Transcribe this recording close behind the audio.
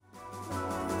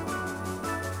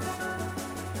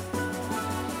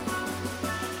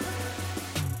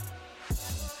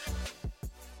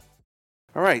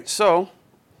All right, so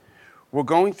we're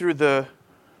going through the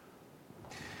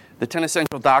 10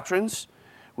 essential doctrines.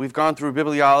 We've gone through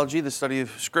bibliology, the study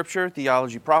of Scripture,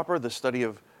 theology proper, the study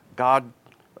of God,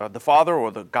 the Father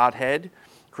or the Godhead,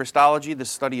 Christology, the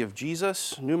study of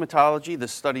Jesus, pneumatology, the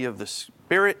study of the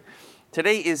Spirit.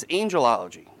 Today is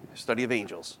angelology, the study of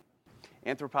angels.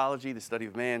 Anthropology, the study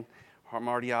of man.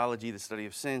 Hamartiology, the study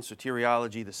of sin.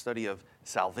 Soteriology, the study of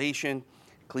salvation.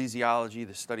 Ecclesiology,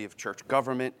 the study of church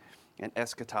government. And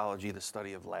eschatology, the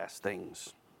study of last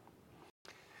things.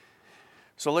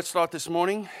 So let's start this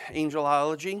morning,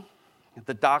 angelology,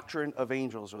 the doctrine of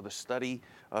angels, or the study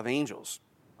of angels.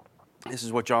 This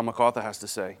is what John MacArthur has to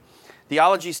say.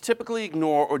 Theologies typically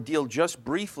ignore or deal just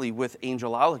briefly with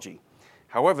angelology.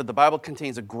 However, the Bible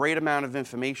contains a great amount of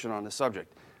information on the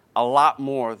subject, a lot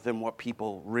more than what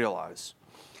people realize.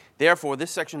 Therefore,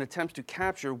 this section attempts to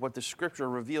capture what the Scripture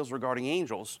reveals regarding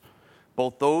angels,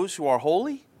 both those who are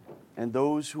holy and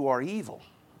those who are evil.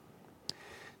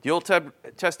 The Old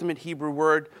Testament Hebrew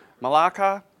word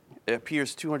malaka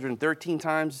appears 213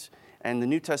 times, and the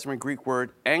New Testament Greek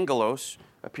word angelos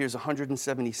appears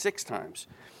 176 times.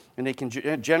 And they can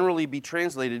generally be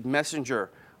translated messenger,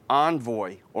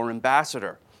 envoy, or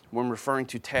ambassador when referring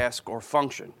to task or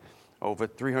function. Over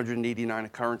 389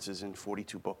 occurrences in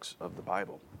 42 books of the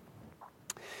Bible.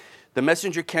 The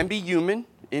messenger can be human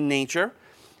in nature,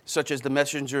 such as the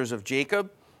messengers of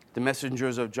Jacob, the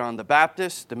messengers of John the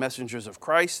Baptist, the messengers of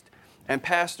Christ, and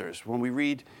pastors. When we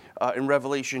read in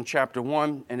Revelation chapter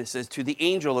 1, and it says, to the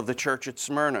angel of the church at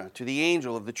Smyrna, to the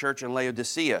angel of the church in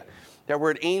Laodicea. That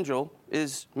word angel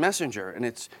is messenger, and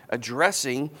it's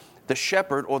addressing the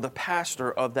shepherd or the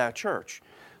pastor of that church.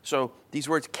 So these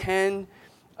words can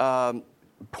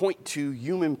point to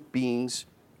human beings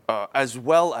as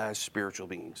well as spiritual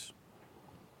beings.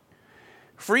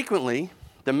 Frequently,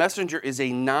 the messenger is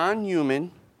a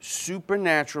non-human,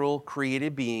 supernatural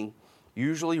created being,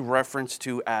 usually referenced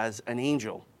to as an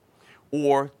angel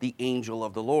or the angel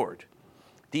of the Lord.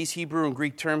 These Hebrew and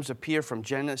Greek terms appear from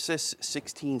Genesis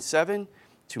 16:7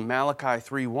 to Malachi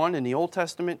 3:1 in the Old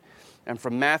Testament, and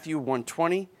from Matthew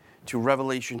 1:20 to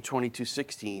Revelation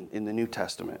 22:16 in the New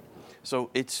Testament. So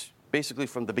it's basically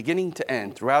from the beginning to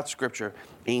end, throughout Scripture,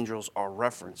 angels are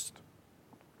referenced.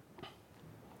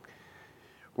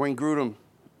 Wayne Grudem,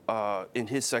 in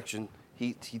his section,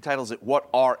 he titles it, What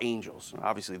Are Angels?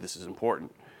 Obviously, this is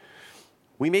important.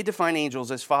 We may define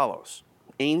angels as follows.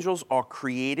 Angels are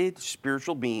created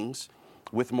spiritual beings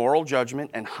with moral judgment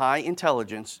and high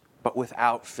intelligence, but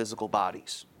without physical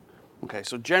bodies. Okay,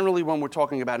 so generally when we're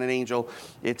talking about an angel,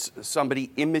 it's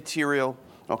somebody immaterial,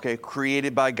 okay,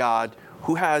 created by God,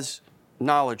 who has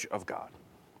knowledge of God.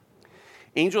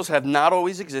 Angels have not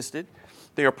always existed.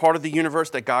 They are part of the universe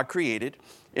that God created.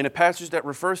 In a passage that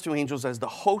refers to angels as the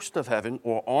host of heaven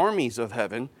or armies of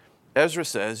heaven, Ezra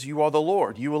says, you are the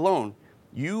Lord, you alone.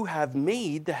 You have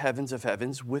made the heavens of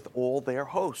heavens with all their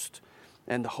host,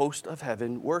 and the host of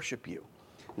heaven worship you.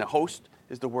 Now, host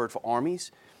is the word for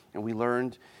armies, and we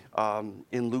learned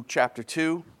in Luke chapter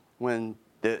 2, when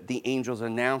the angels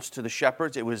announced to the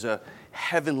shepherds, it was a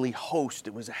heavenly host,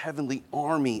 it was a heavenly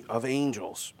army of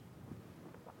angels.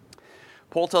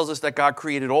 Paul tells us that God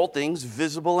created all things,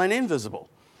 visible and invisible,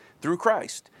 through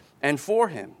Christ and for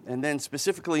him, and then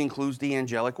specifically includes the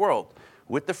angelic world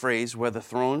with the phrase, whether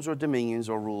thrones or dominions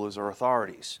or rulers or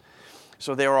authorities.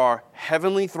 So there are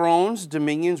heavenly thrones,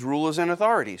 dominions, rulers, and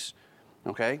authorities,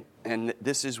 okay? And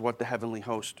this is what the heavenly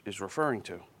host is referring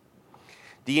to.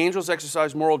 The angels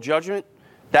exercise moral judgment.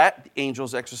 That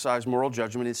angels exercise moral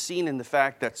judgment is seen in the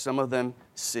fact that some of them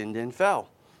sinned and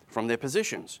fell from their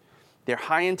positions. Their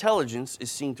high intelligence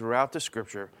is seen throughout the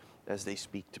Scripture as they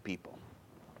speak to people.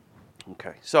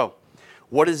 Okay, so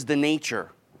what is the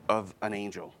nature of an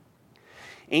angel?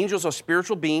 Angels are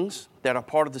spiritual beings that are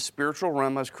part of the spiritual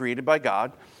realm as created by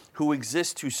God, who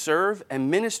exist to serve and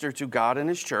minister to God and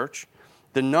His church,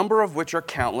 the number of which are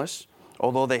countless.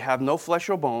 Although they have no flesh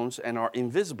or bones and are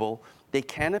invisible, they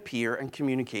can appear and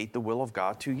communicate the will of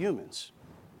God to humans.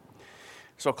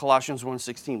 So Colossians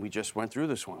 1:16, we just went through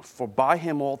this one. For by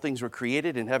him all things were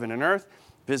created in heaven and earth,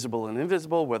 visible and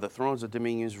invisible, whether thrones or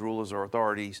dominions, rulers or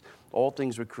authorities, all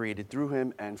things were created through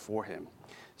him and for him.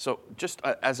 So just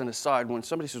as an aside, when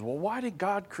somebody says, well, why did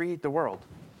God create the world?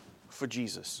 For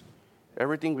Jesus.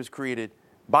 Everything was created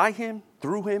by him,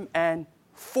 through him, and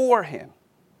for him.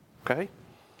 Okay?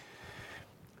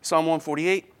 Psalm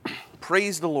 148,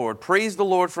 praise the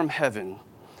Lord from heaven.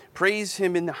 Praise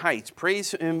him in the heights.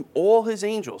 Praise him, all his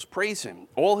angels. Praise him,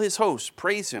 all his hosts.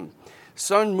 Praise him.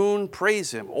 Sun, moon,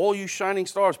 praise him. All you shining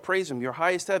stars, praise him, your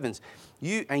highest heavens.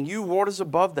 You waters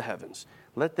above the heavens.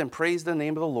 Let them praise the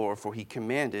name of the Lord, for he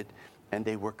commanded, and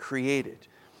they were created.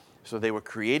 So they were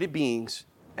created beings,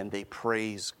 and they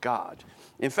praise God.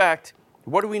 In fact,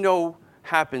 what do we know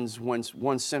happens when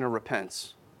one sinner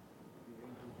repents?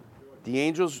 The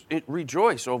angels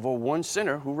rejoice over one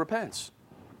sinner who repents.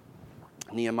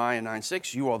 Nehemiah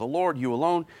 9:6, you are the Lord, you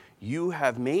alone. You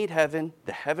have made heaven,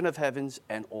 the heaven of heavens,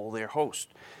 and all their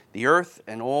host, the earth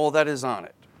and all that is on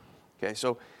it. Okay,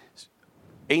 so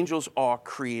angels are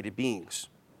created beings.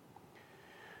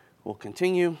 We'll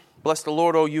continue. Bless the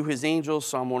Lord, O you his angels,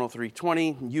 Psalm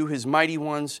 103:20. You his mighty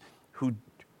ones who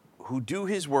do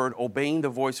his word, obeying the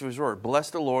voice of his word.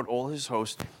 Bless the Lord, all his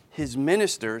hosts, his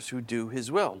ministers who do his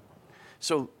will.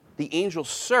 So the angels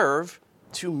serve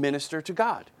to minister to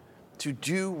God, to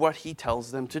do what he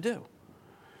tells them to do.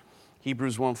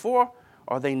 Hebrews 1:4,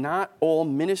 are they not all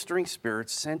ministering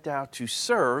spirits sent out to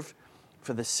serve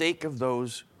for the sake of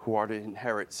those who are to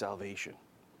inherit salvation?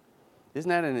 Isn't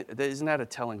that a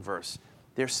telling verse?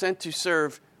 They're sent to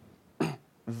serve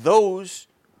those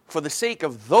for the sake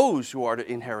of those who are to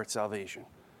inherit salvation.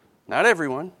 Not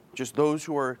everyone, just those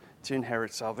who are to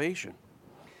inherit salvation.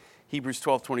 Hebrews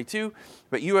 12:22,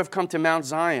 but you have come to Mount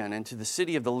Zion and to the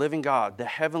city of the living God, the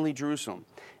heavenly Jerusalem,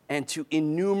 and to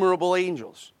innumerable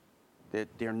angels.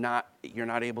 You're not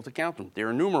able to count them.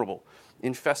 They're innumerable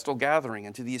in festal gathering,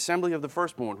 and to the assembly of the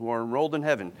firstborn who are enrolled in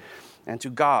heaven, and to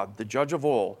God, the judge of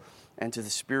all, and to the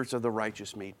spirits of the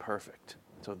righteous made perfect.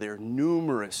 So they're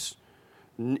numerous,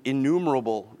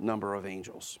 innumerable number of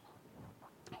angels.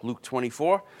 Luke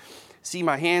 24, see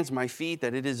my hands, my feet,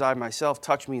 that it is I myself.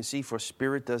 Touch me and see, for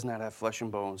spirit does not have flesh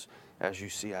and bones, as you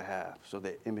see I have. So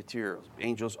they're immaterial.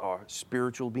 Angels are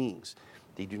spiritual beings.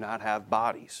 They do not have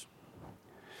bodies.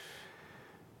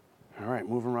 All right,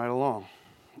 moving right along.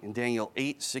 In Daniel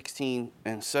 8:16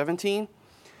 and 17,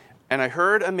 and I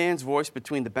heard a man's voice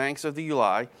between the banks of the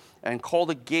Ulai, and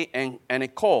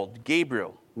it called,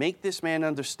 Gabriel, make this man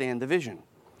understand the vision.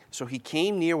 So he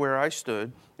came near where I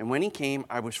stood, and when he came,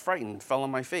 I was frightened and fell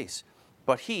on my face.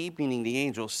 But he, meaning the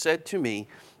angel, said to me,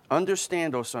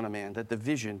 understand, O son of man, that the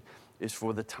vision is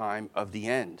for the time of the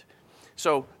end.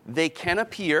 So they can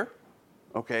appear,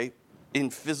 okay, in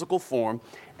physical form,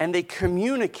 and they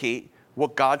communicate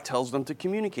what God tells them to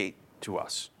communicate to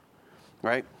us,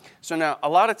 right? So now, a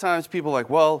lot of times people are like,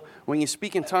 well, when you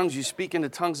speak in tongues, you speak in the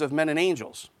tongues of men and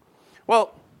angels.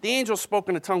 Well, the angel spoke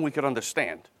in a tongue we could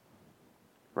understand,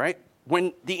 right?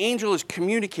 When the angel is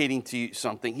communicating to you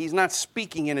something, he's not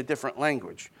speaking in a different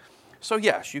language. So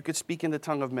yes, you could speak in the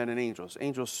tongue of men and angels.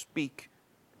 Angels speak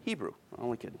Hebrew.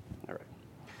 Only kidding. All right.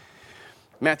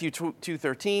 Matthew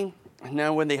 2:13.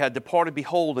 Now when they had departed,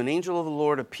 behold, an angel of the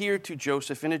Lord appeared to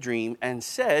Joseph in a dream and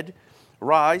said,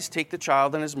 rise, take the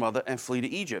child and his mother and flee to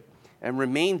Egypt, and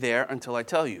remain there until I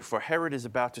tell you, for Herod is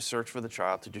about to search for the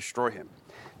child to destroy him.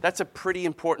 That's a pretty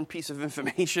important piece of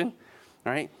information,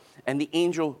 right? And the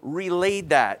angel relayed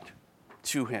that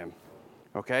to him,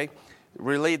 okay?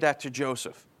 Relayed that to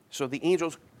Joseph. So the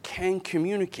angels can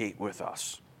communicate with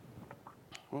us.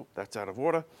 Oh, that's out of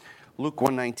order. Luke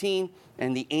 1:19,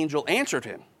 and the angel answered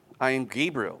him, I am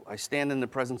Gabriel. I stand in the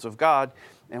presence of God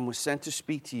and was sent to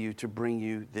speak to you to bring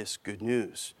you this good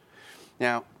news.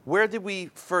 Now, where did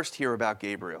we first hear about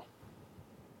Gabriel?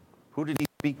 Who did he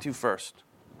speak to first?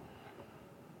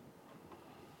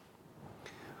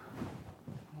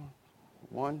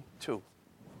 One, two.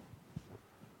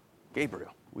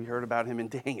 Gabriel. We heard about him in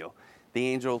Daniel. The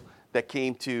angel that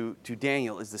came to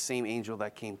Daniel is the same angel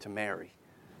that came to Mary.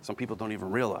 Some people don't even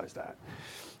realize that.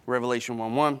 Revelation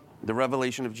 1:1, the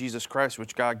revelation of Jesus Christ,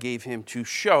 which God gave him to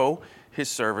show his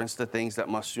servants the things that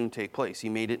must soon take place. He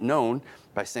made it known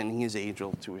by sending his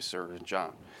angel to his servant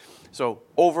John. So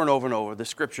over and over and over, the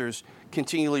scriptures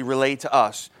continually relate to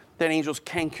us that angels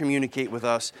can communicate with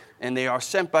us, and they are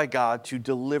sent by God to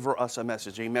deliver us a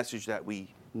message that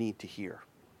we need to hear.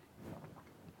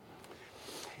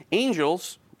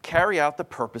 Angels carry out the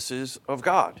purposes of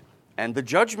God and the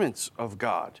judgments of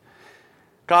God.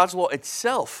 God's law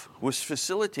itself was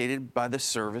facilitated by the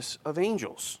service of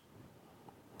angels.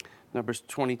 Numbers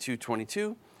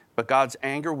 22:22, but God's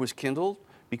anger was kindled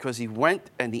because he went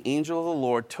and the angel of the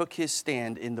Lord took his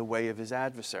stand in the way of his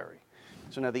adversary.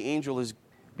 So now the angel is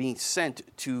being sent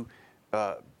to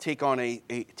take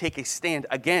a stand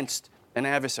against an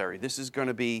adversary. This is going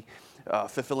to be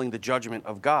fulfilling the judgment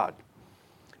of God.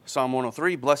 Psalm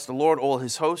 103, bless the Lord, all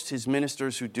his hosts, his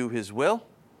ministers who do his will.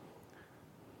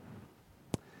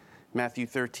 Matthew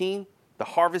 13, the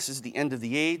harvest is the end of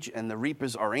the age, and the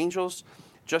reapers are angels.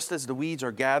 Just as the weeds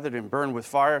are gathered and burned with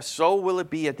fire, so will it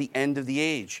be at the end of the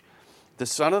age. The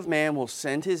Son of Man will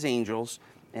send his angels,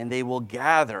 and they will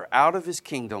gather out of his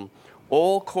kingdom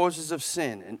all causes of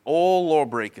sin and all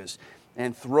lawbreakers,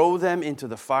 and throw them into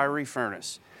the fiery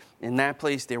furnace. In that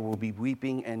place there will be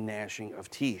weeping and gnashing of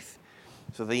teeth.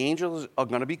 So the angels are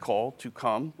going to be called to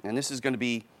come, and this is going to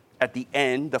be at the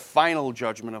end, the final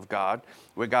judgment of God,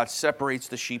 where God separates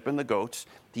the sheep and the goats.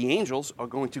 The angels are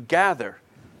going to gather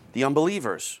the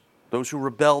unbelievers, those who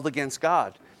rebelled against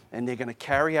God, and they're going to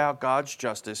carry out God's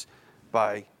justice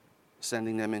by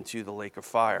sending them into the lake of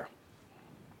fire.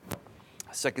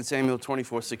 2 Samuel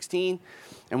 24:16,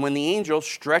 and when the angel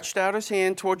stretched out his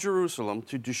hand toward Jerusalem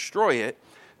to destroy it,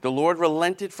 the Lord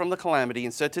relented from the calamity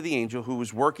and said to the angel who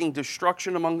was working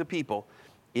destruction among the people,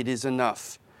 "It is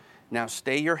enough. Now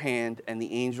stay your hand." And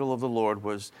the angel of the Lord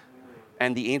was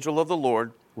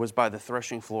by the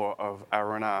threshing floor of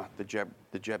Araunah,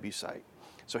 the Jebusite.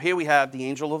 So here we have the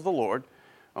angel of the Lord,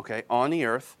 okay, on the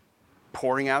earth,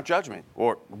 pouring out judgment,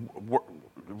 or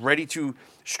ready to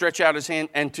stretch out his hand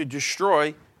and to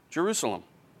destroy Jerusalem.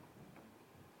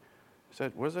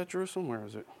 Was that Jerusalem? Where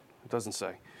is it? It doesn't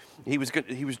say. He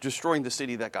was destroying the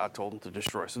city that God told him to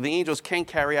destroy. So the angels can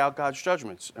carry out God's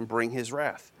judgments and bring his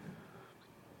wrath.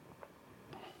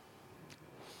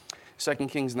 2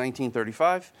 Kings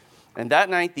 19:35. And that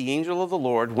night the angel of the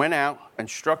Lord went out and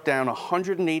struck down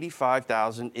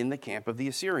 185,000 in the camp of the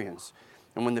Assyrians.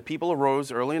 And when the people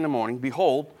arose early in the morning,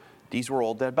 behold, these were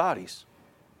all dead bodies.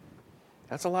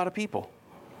 That's a lot of people.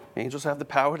 Angels have the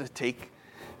power to take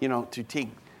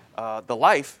the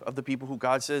life of the people who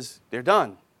God says they're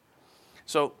done.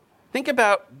 So think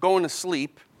about going to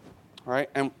sleep, right?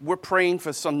 And we're praying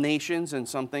for some nations and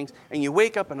some things, and you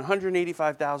wake up and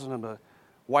 185,000 of them are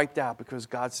wiped out because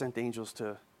God sent angels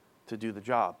to do the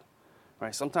job,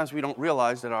 right? Sometimes we don't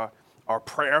realize that our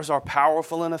prayers are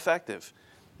powerful and effective.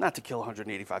 Not to kill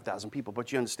 185,000 people,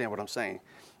 but you understand what I'm saying.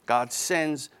 God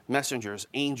sends messengers,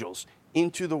 angels,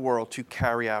 into the world to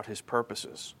carry out his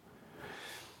purposes.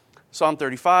 Psalm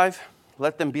 35,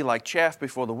 let them be like chaff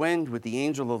before the wind, with the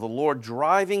angel of the Lord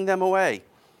driving them away,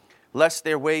 lest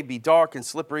their way be dark and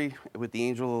slippery, with the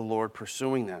angel of the Lord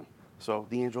pursuing them. So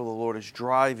the angel of the Lord is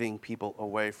driving people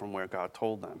away from where God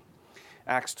told them.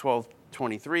 Acts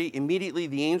 12:23, immediately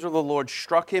the angel of the Lord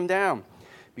struck him down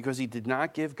because he did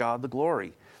not give God the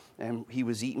glory, and he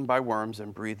was eaten by worms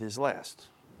and breathed his last.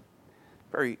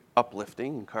 Very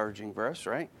uplifting, encouraging verse,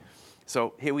 right?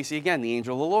 So here we see again the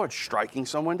angel of the Lord striking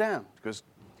someone down because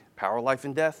power, life,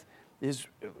 and death is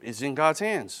in God's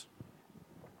hands.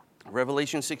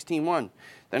 Revelation 16:1.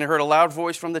 Then I heard a loud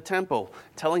voice from the temple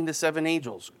telling the seven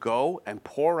angels, go and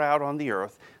pour out on the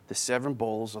earth the seven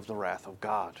bowls of the wrath of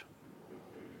God.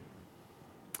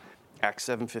 Acts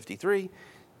 7:53.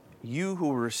 You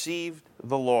who received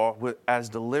the law as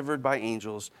delivered by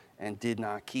angels and did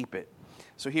not keep it.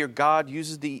 So here God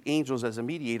uses the angels as a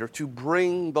mediator to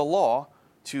bring the law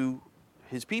to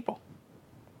his people.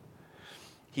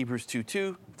 Hebrews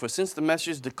 2:2, for since the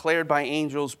message declared by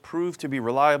angels proved to be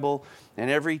reliable,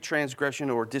 and every transgression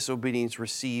or disobedience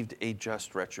received a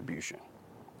just retribution.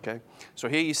 Okay? So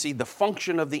here you see the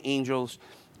function of the angels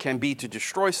can be to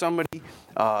destroy somebody.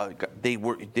 They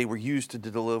were used to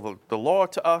deliver the law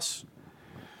to us.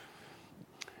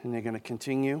 And they're going to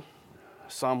continue.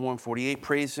 Psalm 148,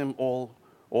 praise him,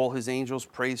 all his angels,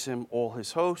 praise him, all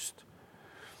his host.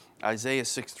 Isaiah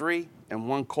 6:3, and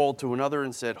one called to another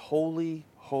and said, holy,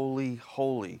 holy,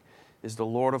 holy is the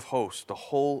Lord of hosts. The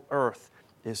whole earth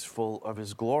is full of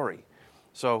his glory.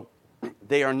 So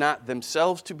they are not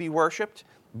themselves to be worshipped,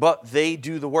 but they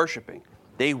do the worshiping.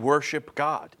 They worship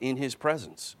God in his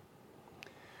presence.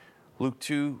 Luke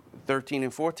 2:13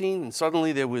 and 14, and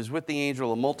suddenly there was with the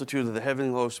angel a multitude of the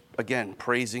heavenly hosts, again,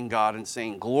 praising God and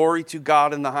saying, glory to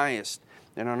God in the highest,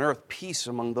 and on earth peace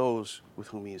among those with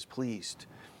whom he is pleased.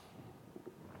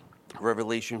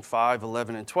 Revelation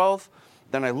 5:11 and 12,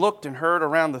 then I looked and heard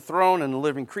around the throne and the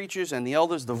living creatures and the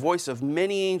elders the voice of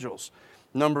many angels,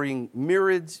 numbering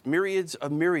myriads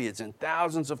of myriads and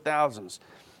thousands of thousands,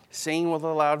 saying with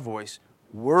a loud voice,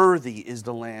 worthy is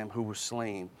the Lamb who was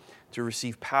slain to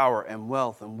receive power and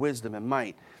wealth and wisdom and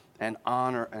might and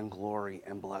honor and glory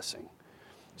and blessing.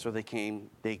 So they can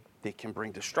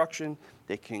bring destruction,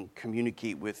 they can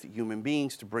communicate with human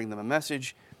beings to bring them a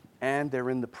message, and they're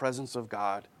in the presence of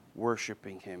God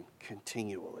worshiping him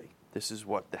continually. This is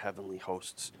what the heavenly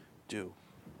hosts do.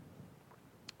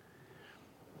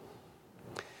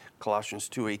 Colossians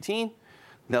 2:18,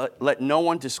 let no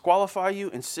one disqualify you,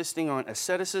 insisting on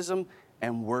asceticism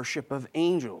and worship of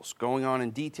angels, going on in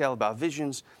detail about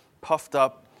visions, puffed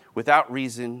up without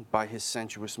reason by his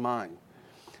sensuous mind.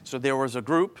 So there was a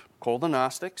group called the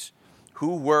Gnostics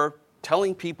who were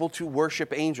telling people to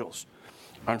worship angels.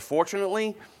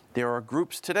 Unfortunately, there are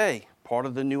groups today, part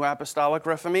of the New Apostolic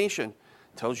Reformation,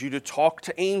 tells you to talk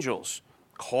to angels,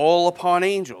 Call upon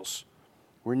angels.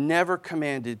 We're never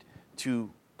commanded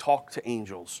to talk to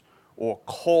angels or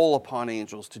call upon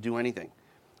angels to do anything.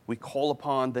 We call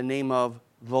upon the name of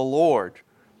the Lord.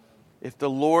 If the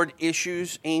Lord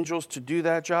issues angels to do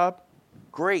that job,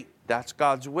 great. That's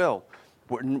God's will.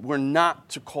 We're not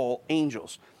to call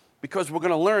angels, because we're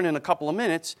going to learn in a couple of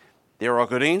minutes there are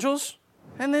good angels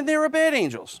and then there are bad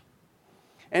angels.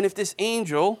 And if this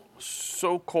angel,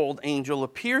 so-called angel,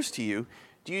 appears to you,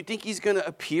 do you think he's going to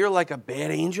appear like a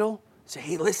bad angel? Say,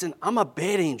 hey, listen, I'm a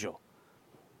bad angel.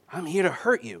 I'm here to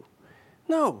hurt you.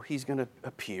 No, he's going to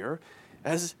appear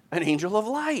as an angel of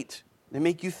light. They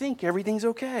make you think everything's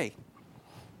okay.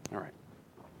 All right.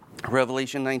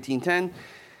 Revelation 19:10.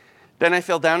 Then I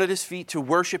fell down at his feet to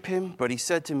worship him, but he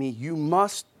said to me, you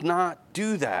must not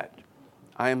do that.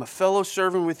 I am a fellow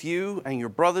servant with you and your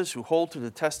brothers who hold to the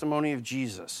testimony of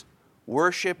Jesus.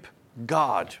 Worship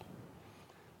God.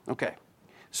 Okay.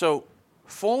 So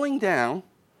falling down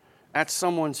at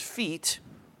someone's feet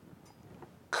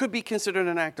could be considered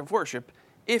an act of worship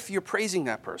if you're praising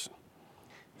that person.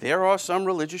 There are some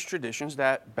religious traditions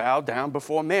that bow down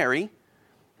before Mary,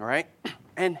 all right,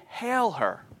 and hail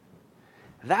her.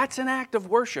 That's an act of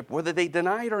worship, whether they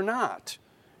deny it or not.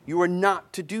 You are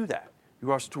not to do that.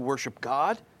 You are to worship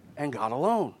God and God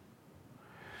alone.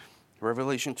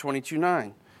 Revelation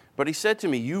 22:9. But he said to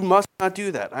me, you must not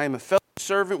do that. I am a fellow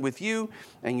servant with you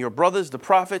and your brothers, the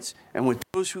prophets, and with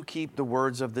those who keep the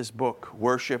words of this book.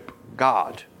 Worship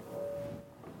God.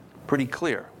 Pretty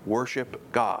clear.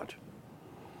 Worship God.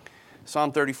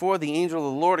 Psalm 34, the angel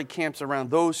of the Lord encamps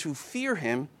around those who fear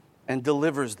him and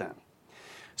delivers them.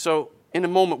 So in a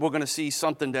moment, we're going to see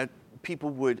something that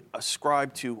people would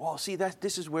ascribe to. Oh, see,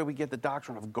 this is where we get the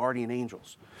doctrine of guardian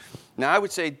angels. Now, I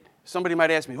would say, somebody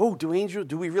might ask me, oh, do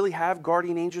we really have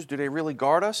guardian angels? Do they really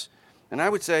guard us? And I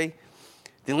would say,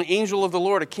 the angel of the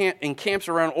Lord encamps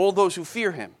around all those who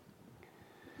fear him.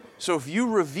 So if you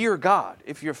revere God,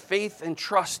 if your faith and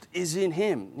trust is in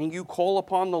him, and you call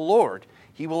upon the Lord,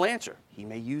 he will answer. He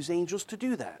may use angels to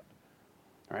do that.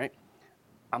 All right?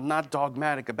 I'm not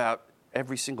dogmatic about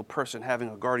every single person having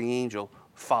a guardian angel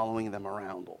following them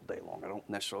around all day long. I don't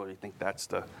necessarily think that's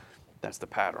the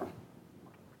pattern.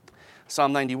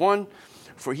 Psalm 91,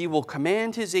 for he will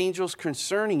command his angels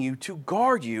concerning you to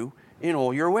guard you in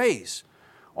all your ways.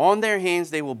 On their hands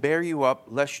they will bear you up,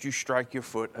 lest you strike your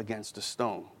foot against a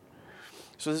stone.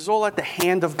 So this is all at the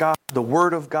hand of God, the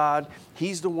word of God.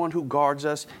 He's the one who guards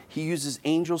us. He uses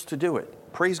angels to do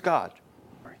it. Praise God.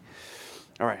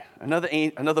 All right.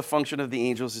 Another function of the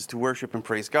angels is to worship and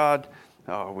praise God.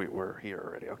 Oh, we're here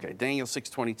already. Okay. Daniel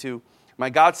 6:22. My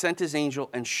God sent his angel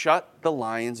and shut the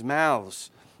lions'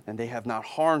 mouths, and they have not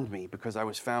harmed me, because I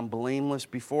was found blameless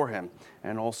before him,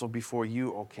 and also before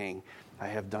you, O king. I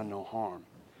have done no harm.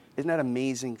 Isn't that an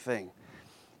amazing thing?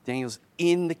 Daniel's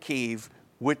in the cave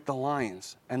with the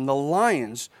lions, and the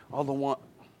lions are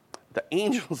the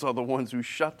angels are the ones who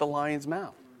shut the lion's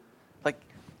mouth. Like,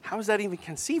 how is that even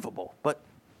conceivable? But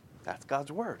that's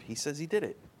God's word. He says he did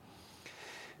it.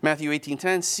 Matthew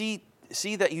 18:10,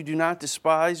 see that you do not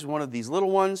despise one of these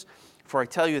little ones, for I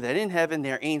tell you that in heaven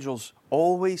their angels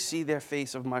always see their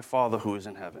face of my Father who is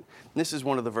in heaven. And this is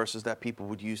one of the verses that people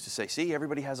would use to say, see,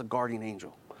 everybody has a guardian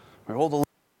angel. Where all the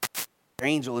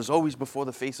angel is always before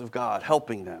the face of God,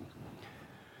 helping them.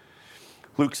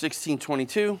 Luke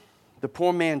 16:22, the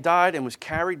poor man died and was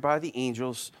carried by the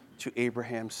angels to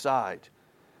Abraham's side.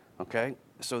 Okay,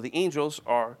 so the angels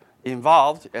are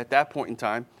involved at that point in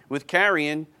time with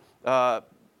carrying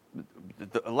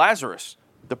Lazarus,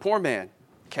 the poor man,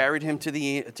 carried him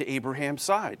to Abraham's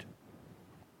side.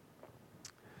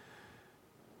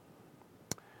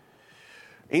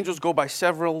 Angels go by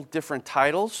several different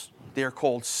titles. They are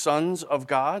called sons of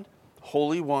God,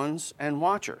 holy ones, and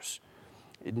watchers.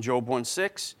 In Job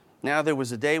 1:6, now there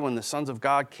was a day when the sons of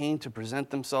God came to present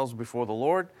themselves before the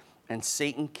Lord, and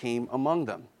Satan came among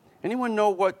them. Anyone know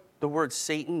what the word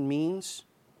Satan means?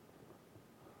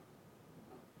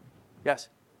 Yes?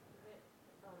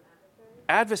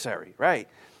 Adversary, right.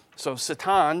 So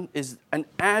Satan is an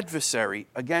adversary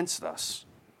against us.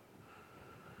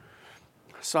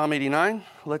 Psalm 89,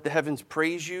 let the heavens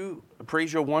praise you,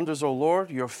 praise your wonders, O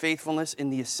Lord, your faithfulness in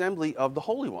the assembly of the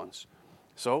holy ones.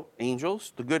 So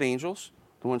angels, the good angels,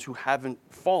 the ones who haven't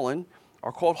fallen,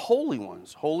 are called holy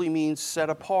ones. Holy means set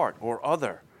apart or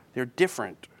other. They're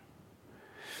different.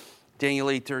 Daniel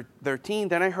 8:13,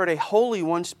 then I heard a holy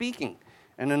one speaking,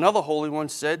 and another holy one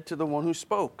said to the one who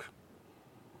spoke.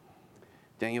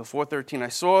 Daniel 4:13, I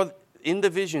saw in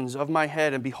the visions of my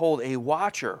head, and behold, a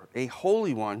watcher, a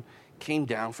holy one, came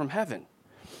down from heaven.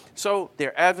 So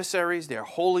they're adversaries, they're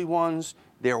holy ones,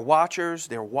 they're watchers,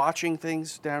 they're watching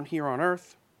things down here on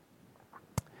earth.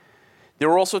 There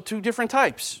are also two different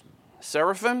types,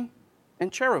 seraphim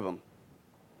and cherubim.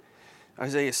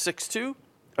 Isaiah 6:2,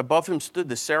 above him stood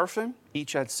the seraphim,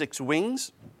 each had 6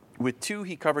 wings. With 2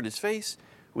 he covered his face,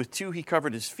 with 2 he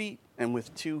covered his feet, and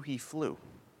with 2 he flew.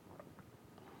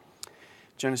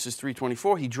 Genesis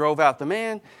 3:24, he drove out the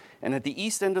man, and at the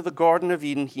east end of the Garden of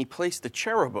Eden he placed the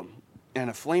cherubim and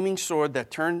a flaming sword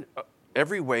that turned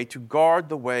every way to guard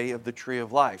the way of the tree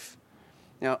of life.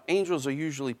 Now, angels are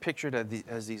usually pictured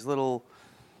as these little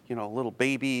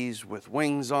babies with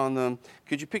wings on them.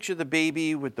 Could you picture the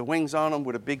baby with the wings on them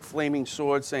with a big flaming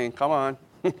sword saying, come on,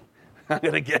 I'm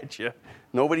going to get you.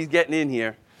 Nobody's getting in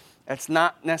here. That's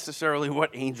not necessarily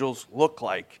what angels look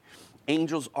like.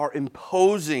 Angels are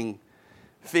imposing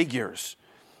figures.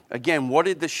 Again, what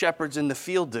did the shepherds in the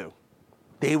field do?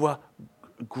 They were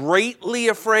greatly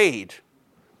afraid.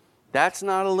 That's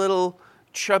not a little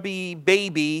chubby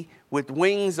baby with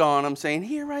wings on them saying,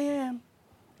 here I am.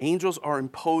 Angels are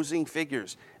imposing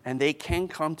figures, and they can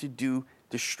come to do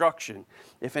destruction.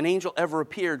 If an angel ever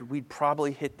appeared, we'd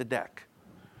probably hit the deck.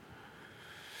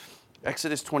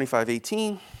 Exodus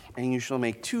 25:18, and you shall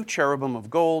make 2 cherubim of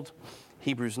gold.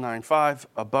 Hebrews 9:5,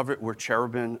 above it were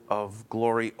cherubim of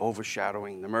glory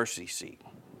overshadowing the mercy seat.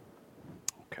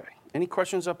 Okay, any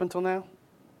questions up until now?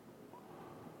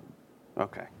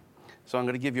 Okay, so I'm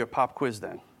going to give you a pop quiz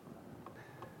then.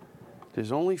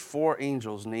 There's only 4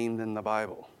 angels named in the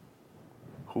Bible.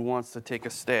 Who wants to take a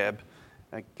stab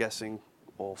at guessing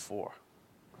all 4?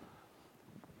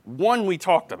 One we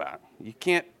talked about. You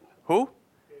can't, who?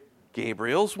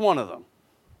 Gabriel's one of them.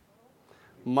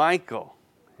 Michael.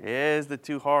 Here's the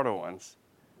 2 harder ones.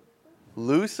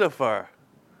 Lucifer.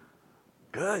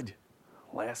 Good.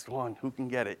 Last one. Who can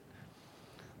get it?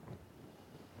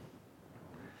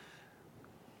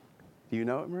 Do you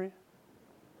know it, Maria?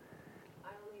 I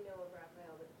only know of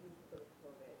Raphael, but he's supposed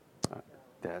to COVID.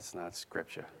 That's not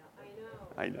scripture.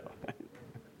 I know. I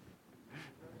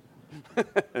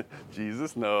know.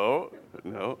 Jesus, no.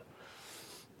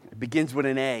 It begins with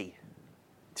an A.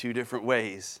 2 different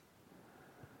ways.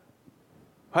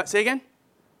 What? Say again?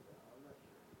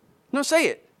 No, say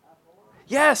it.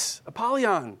 Yes,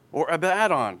 Apollyon or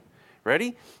Abaddon.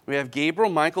 Ready? We have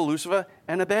Gabriel, Michael, Lucifer,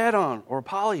 and Abaddon or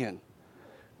Apollyon.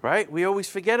 Right? We always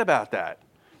forget about that.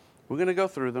 We're going to go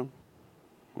through them.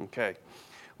 Okay.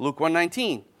 Luke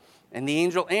 1:19. And the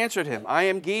angel answered him, I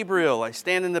am Gabriel. I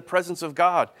stand in the presence of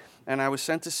God, and I was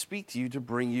sent to speak to you to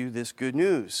bring you this good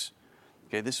news.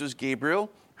 Okay, this was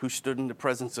Gabriel who stood in the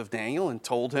presence of Daniel and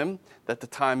told him that the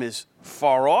time is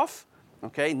far off.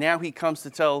 Okay, now he comes to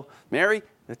tell Mary,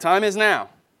 the time is now.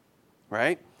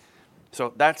 Right?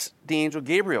 So that's the angel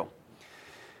Gabriel.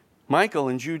 Michael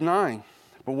in Jude 9.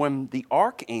 But when the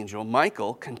archangel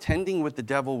Michael, contending with the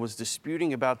devil, was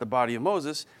disputing about the body of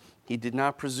Moses, he did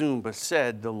not presume, but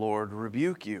said, the Lord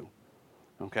rebuke you.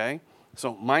 Okay?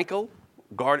 So Michael,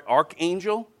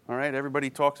 archangel, all right? Everybody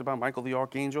talks about Michael the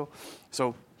archangel.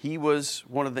 So he was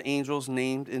one of the angels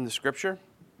named in the scripture.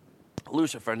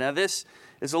 Lucifer. Now this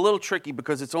is a little tricky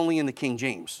because it's only in the King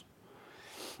James.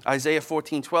 Isaiah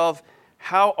 14:12,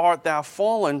 how art thou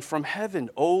fallen from heaven,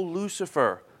 O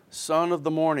Lucifer, son of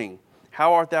the morning?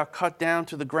 How art thou cut down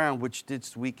to the ground, which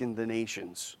didst weaken the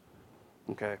nations?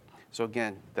 Okay. So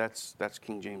again, that's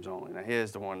King James only. Now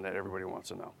here's the one that everybody wants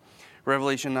to know.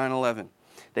 Revelation 9:11.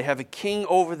 They have a king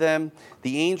over them,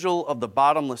 the angel of the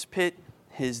bottomless pit.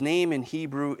 His name in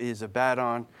Hebrew is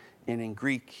Abaddon, and in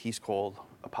Greek he's called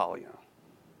Apollyon.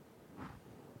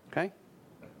 Okay?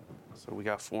 So we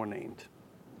got 4 named.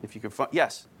 If you could find,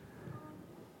 yes.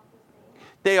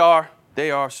 They are.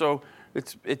 So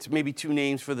it's maybe 2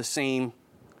 names for the same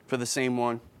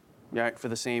one, right? For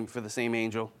the same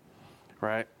angel.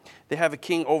 Right? They have a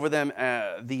king over them,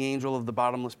 the angel of the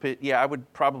bottomless pit. Yeah, I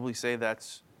would probably say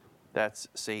that's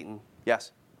Satan.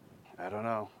 Yes? I don't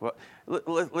know. Well,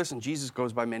 listen, Jesus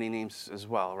goes by many names as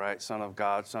well, right? Son of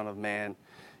God, Son of Man,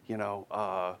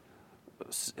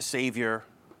 Savior,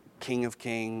 King of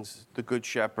Kings, the Good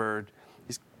Shepherd.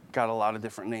 He's got a lot of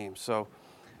different names. So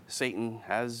Satan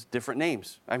has different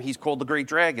names. I mean, he's called the Great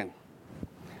Dragon.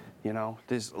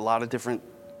 There's a lot of different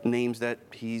names that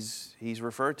he's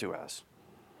referred to as.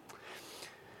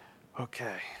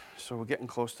 Okay, so we're getting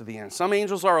close to the end. Some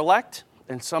angels are elect,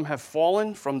 and some have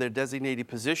fallen from their designated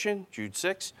position, Jude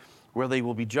 6, where they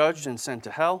will be judged and sent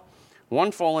to hell.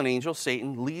 One fallen angel,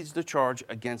 Satan, leads the charge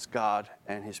against God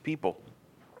and his people.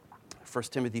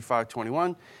 1 Timothy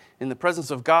 5:21, in the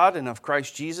presence of God and of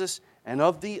Christ Jesus and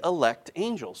of the elect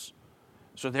angels.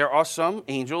 So there are some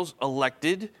angels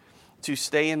elected to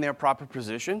stay in their proper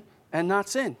position and not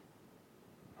sin.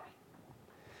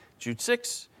 Jude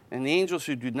 6, and the angels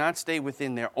who did not stay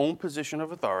within their own position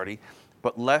of authority,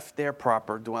 but left their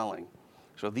proper dwelling.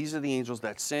 So these are the angels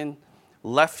that sinned,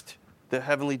 left the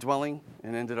heavenly dwelling,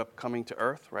 and ended up coming to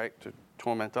earth, right, to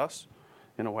torment us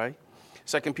in a way.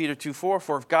 2 Peter 2:4,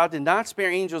 for if God did not spare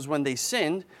angels when they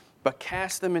sinned, but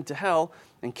cast them into hell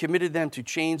and committed them to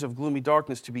chains of gloomy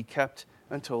darkness to be kept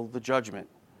until the judgment.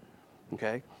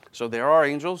 Okay? So there are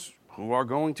angels who are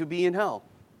going to be in hell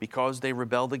because they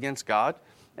rebelled against God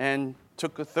and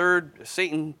took a third,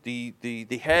 Satan,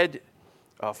 the head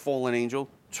fallen angel,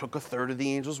 took a third of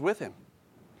the angels with him.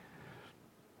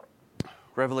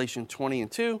 Revelation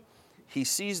 20:2, he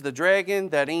seized the dragon,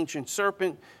 that ancient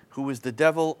serpent, who is the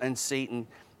devil and Satan,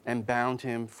 and bound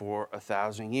him for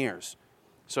 1,000 years.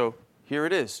 So here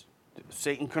it is.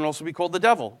 Satan can also be called the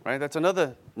devil, right? That's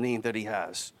another name that he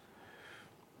has.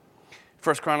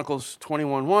 1 Chronicles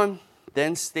 21:1,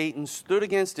 then Satan stood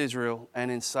against Israel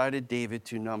and incited David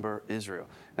to number Israel.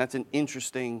 That's an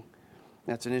interesting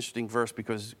verse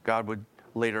because God would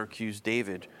later accuse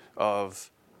David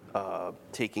of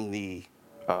taking the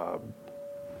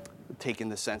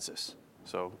census.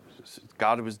 So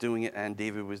God was doing it and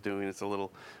David was doing it. It's a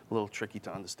little tricky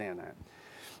to understand that.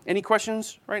 Any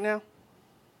questions right now?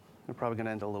 We're probably going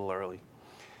to end a little early.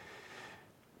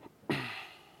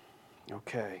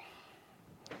 Okay.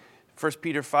 1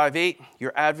 Peter 5:8,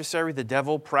 your adversary, the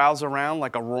devil, prowls around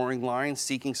like a roaring lion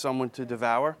seeking someone to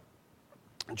devour.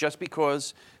 Just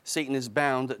because Satan is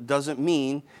bound doesn't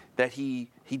mean that he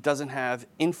doesn't have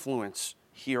influence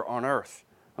here on earth.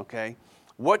 Okay?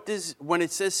 When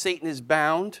it says Satan is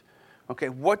bound, okay,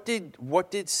 what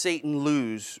did Satan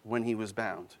lose when he was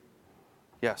bound?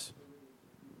 Yes.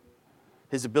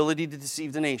 His ability to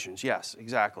deceive the nations. Yes,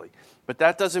 exactly. But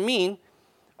that doesn't mean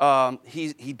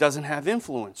he doesn't have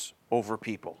influence over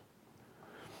people.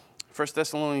 1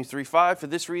 Thessalonians 3:5, for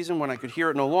this reason, when I could hear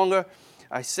it no longer,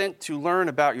 I sent to learn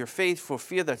about your faith for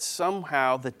fear that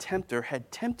somehow the tempter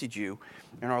had tempted you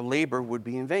and our labor would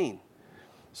be in vain.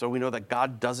 So we know that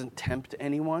God doesn't tempt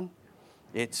anyone.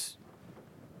 It's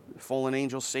fallen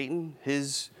angel Satan,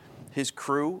 his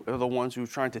crew are the ones who are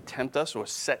trying to tempt us or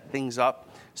set things up,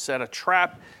 set a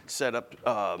trap, set up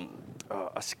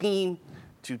a scheme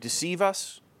to deceive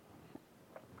us.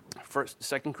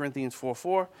 2 Corinthians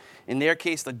 4:4, in their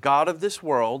case, the God of this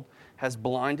world has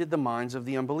blinded the minds of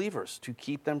the unbelievers to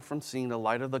keep them from seeing the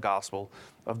light of the gospel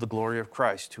of the glory of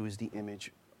Christ, who is the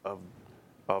image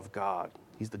of God.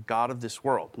 He's the God of this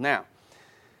world. Now,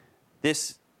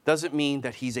 this doesn't mean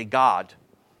that he's a God.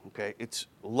 Okay, it's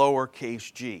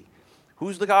lowercase g.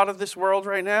 Who's the God of this world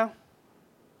right now?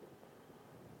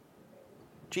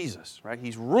 Jesus, right?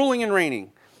 He's ruling and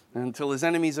reigning until his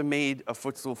enemies are made a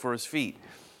footstool for his feet.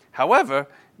 However,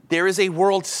 there is a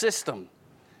world system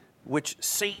which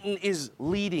Satan is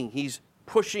leading. He's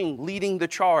leading the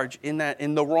charge in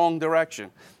the wrong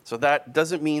direction. So that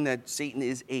doesn't mean that Satan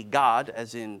is a God,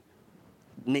 as in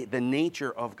the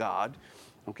nature of God.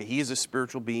 Okay, he is a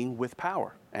spiritual being with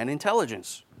power and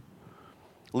intelligence,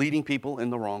 leading people in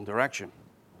the wrong direction.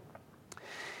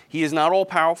 He is not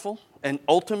all-powerful and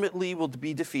ultimately will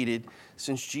be defeated,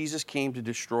 since Jesus came to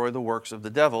destroy the works of the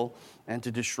devil and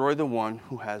to destroy the one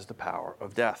who has the power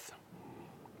of death.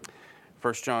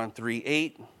 1 John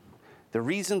 3:8, the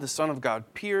reason the Son of God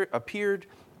appeared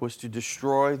was to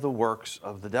destroy the works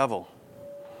of the devil.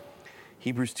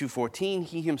 Hebrews 2:14,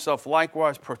 he himself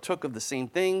likewise partook of the same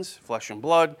things, flesh and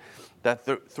blood, that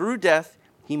through death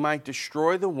he might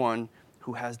destroy the one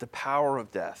who has the power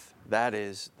of death, that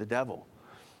is, the devil.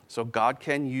 So God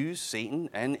can use Satan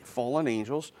and fallen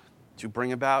angels to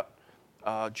bring about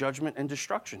judgment and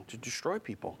destruction, to destroy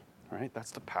people. Right?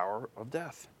 That's the power of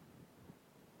death.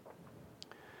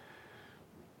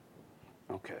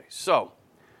 Okay, so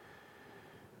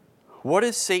what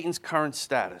is Satan's current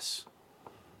status?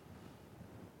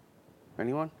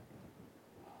 Anyone?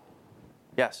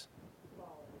 Yes?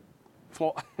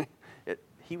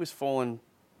 He was fallen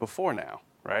before now,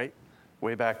 right?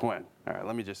 Way back when. All right,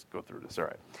 let me just go through this. All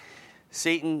right.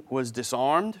 Satan was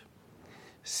disarmed.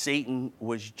 Satan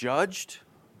was judged.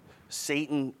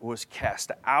 Satan was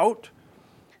cast out.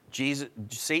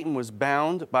 Satan was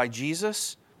bound by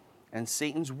Jesus. And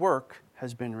Satan's work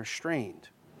has been restrained.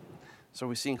 So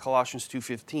we see in Colossians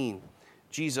 2:15,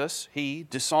 Jesus, he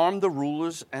disarmed the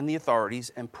rulers and the authorities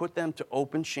and put them to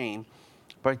open shame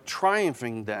by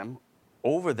triumphing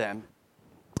over them.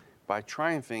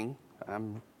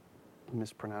 I'm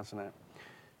mispronouncing that.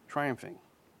 Triumphing.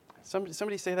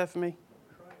 Somebody say that for me?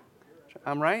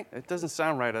 I'm right? It doesn't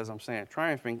sound right as I'm saying.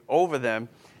 Triumphing over them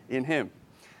in him.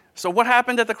 So what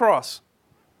happened at the cross?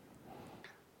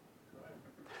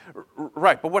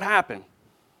 Right, but what happened?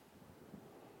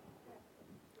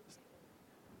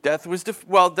 Death was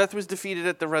defeated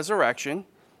at the resurrection.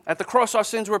 At the cross, our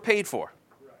sins were paid for.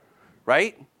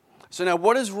 Right? So now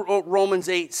what does Romans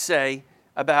 8 say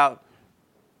about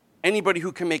anybody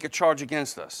who can make a charge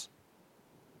against us?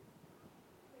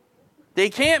 They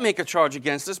can't make a charge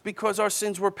against us because our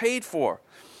sins were paid for.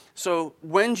 So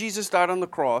when Jesus died on the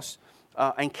cross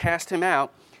and cast him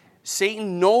out,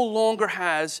 Satan no longer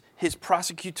has his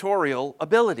prosecutorial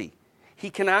ability. He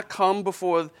cannot come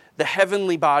before the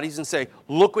heavenly bodies and say,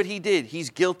 look what he did. He's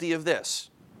guilty of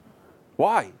this.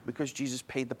 Why? Because Jesus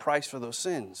paid the price for those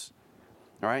sins.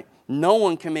 All right? No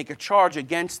one can make a charge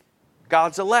against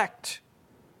God's elect.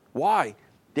 Why?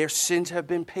 Their sins have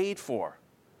been paid for.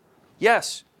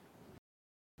 Yes.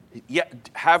 Yeah,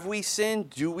 have we sinned?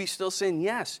 Do we still sin?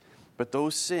 Yes. But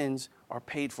those sins are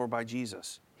paid for by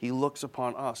Jesus. He looks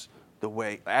upon us the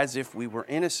way as if we were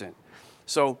innocent.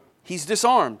 So he's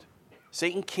disarmed.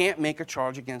 Satan can't make a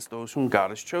charge against those whom God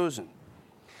has chosen.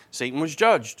 Satan was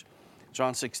judged.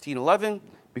 John 16:11,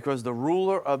 because the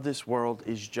ruler of this world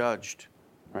is judged.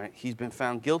 Right? He's been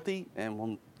found guilty,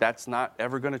 and that's not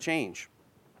ever going to change.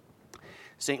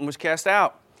 Satan was cast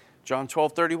out. John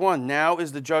 12:31, now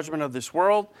is the judgment of this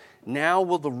world. Now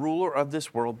will the ruler of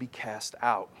this world be cast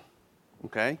out.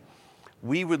 Okay?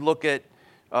 We would look at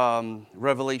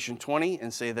Revelation 20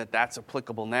 and say that that's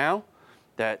applicable now,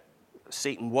 that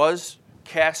Satan was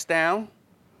cast down.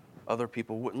 Other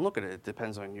people wouldn't look at it. It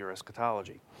depends on your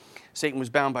eschatology. Satan was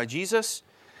bound by Jesus.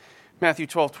 Matthew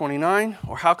 12:29,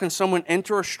 or how can someone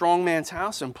enter a strong man's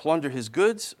house and plunder his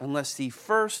goods unless he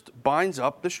first binds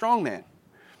up the strong man?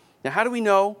 Now, how do we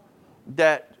know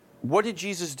that, what did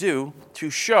Jesus do to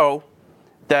show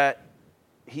that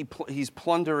he's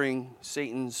plundering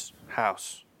Satan's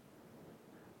house?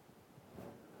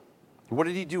 What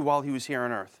did he do while he was here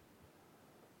on earth?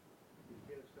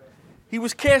 He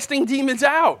was casting demons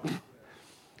out.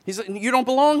 He's like, you don't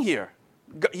belong here.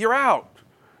 You're out,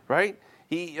 right?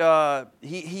 He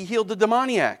healed the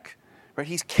demoniac, right?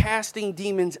 He's casting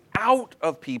demons out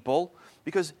of people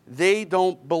because they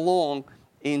don't belong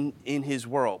in his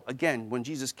world. Again, when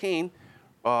Jesus came,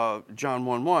 John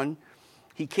 1:1,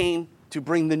 he came to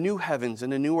bring the new heavens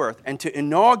and the new earth and to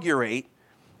inaugurate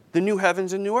the new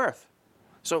heavens and new earth.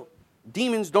 So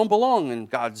demons don't belong in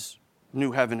God's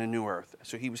new heaven and new earth.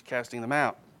 So he was casting them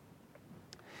out.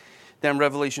 Then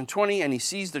Revelation 20, and he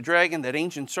seized the dragon, that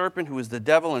ancient serpent who is the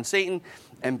devil and Satan,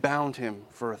 and bound him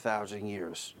for 1,000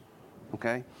 years.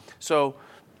 Okay? So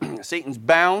Satan's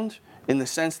bound in the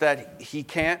sense that he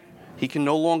can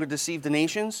no longer deceive the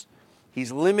nations.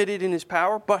 He's limited in his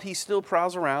power, but he still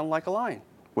prowls around like a lion,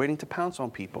 waiting to pounce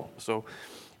on people. So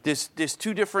there's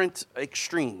two different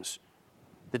extremes.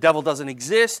 The devil doesn't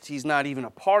exist. He's not even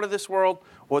a part of this world.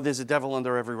 Or there's a devil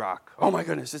under every rock. Oh my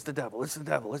goodness, it's the devil, it's the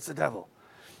devil, it's the devil.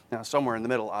 Now, somewhere in the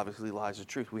middle, obviously, lies the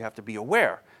truth. We have to be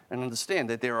aware and understand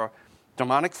that there are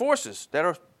demonic forces that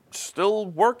are still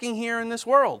working here in this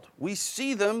world. We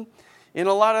see them in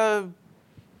a lot of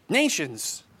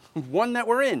nations, one that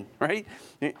we're in, right?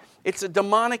 It's a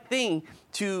demonic thing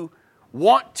to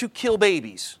want to kill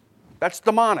babies. That's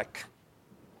demonic.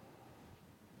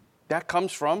 That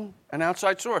comes from an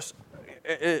outside source.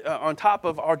 On top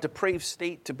of our depraved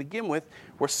state to begin with,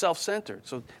 we're self-centered.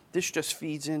 So this just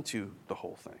feeds into the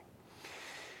whole thing.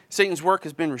 Satan's work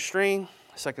has been restrained,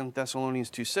 2 Thessalonians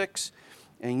 2:6,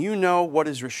 and you know what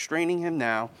is restraining him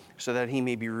now, so that he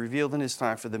may be revealed in his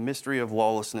time, for the mystery of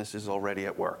lawlessness is already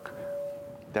at work.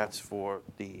 That's for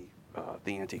the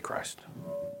Antichrist.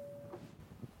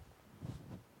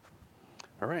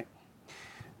 All right.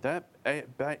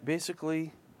 That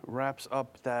basically wraps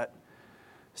up that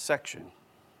section.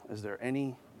 Is there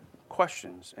any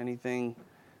questions? Anything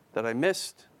that I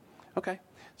missed? Okay,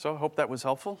 so I hope that was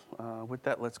helpful. With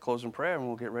that, let's close in prayer and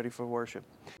we'll get ready for worship.